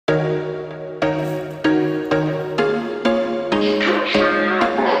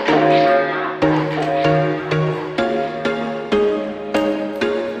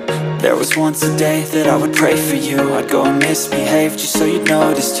once a day that I would pray for you. I'd go and misbehave just so you'd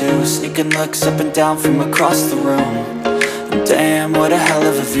notice too. Sneaking looks up and down from across the room. And damn, what a hell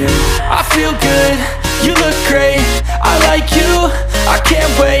of a view. I feel good, you look great, I like you, I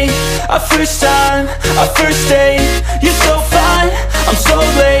can't wait. A first time, a first date, you're so fine, I'm so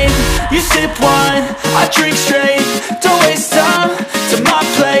late. You sip wine, I drink straight, don't waste time to my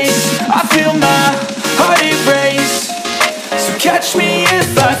place. I feel my heart erase, so catch me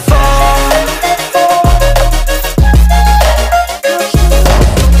if I fall.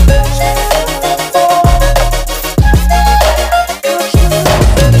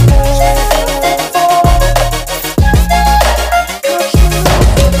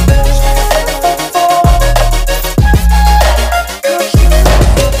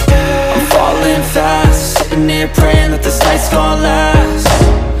 Praying that this night's gonna last.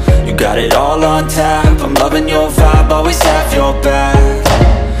 You got it all on tap, I'm loving your vibe, always have your back.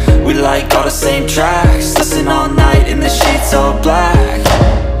 We like all the same tracks, listen all night in the sheets all black.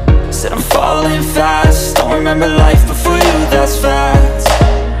 Said I'm falling fast, don't remember life before you, that's fact.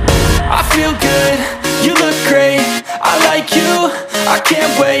 I feel good, you look great, I like you, I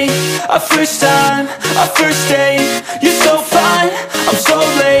can't wait. A first time, a first date, you're so fine, I'm so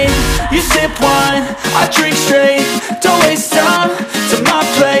late. You sip wine, I drink straight, don't waste time to my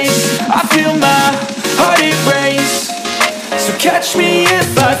place. I feel my heart erase, so catch me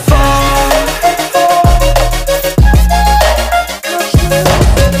if I fall.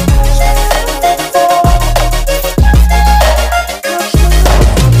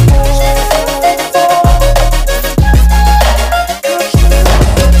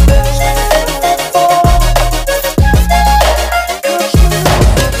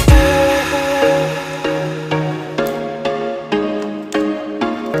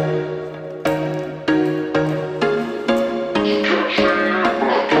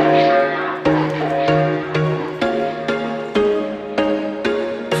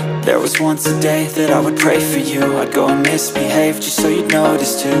 There was once a day that I would pray for you. I'd go and misbehave just so you'd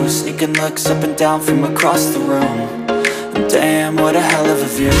notice too. Sneaking looks up and down from across the room. And damn, what a hell of a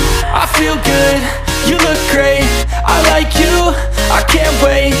view. I feel good, you look great, I like you, I can't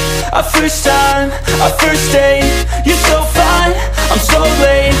wait. A first time, a first date, you're so fine, I'm so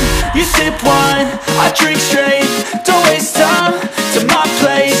late. You sip wine, I drink straight, don't waste time to my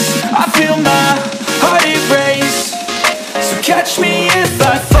place. I feel my heart erase, so catch me if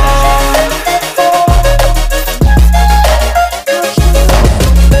I fall.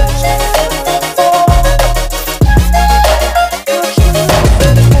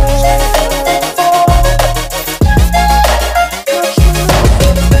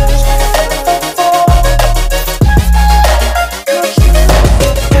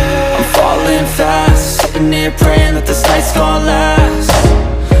 Praying that this night's gonna last.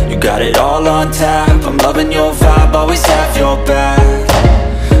 You got it all on tap, I'm loving your vibe, always have your back.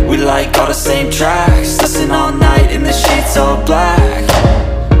 We like all the same tracks, listen all night in the sheets all black.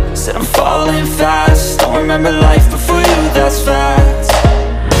 Said I'm falling fast, don't remember life before you, that's fact.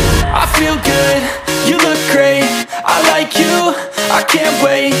 I feel good, you look great, I like you, I can't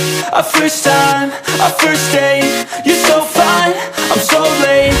wait. A first time, a first date, you're so fine, I'm so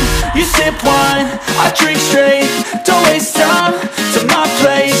late. You sip wine, I drink straight, don't waste time to my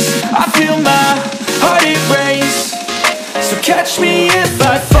place. I feel my heart erase, so catch me if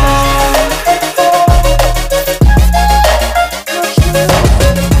I fall.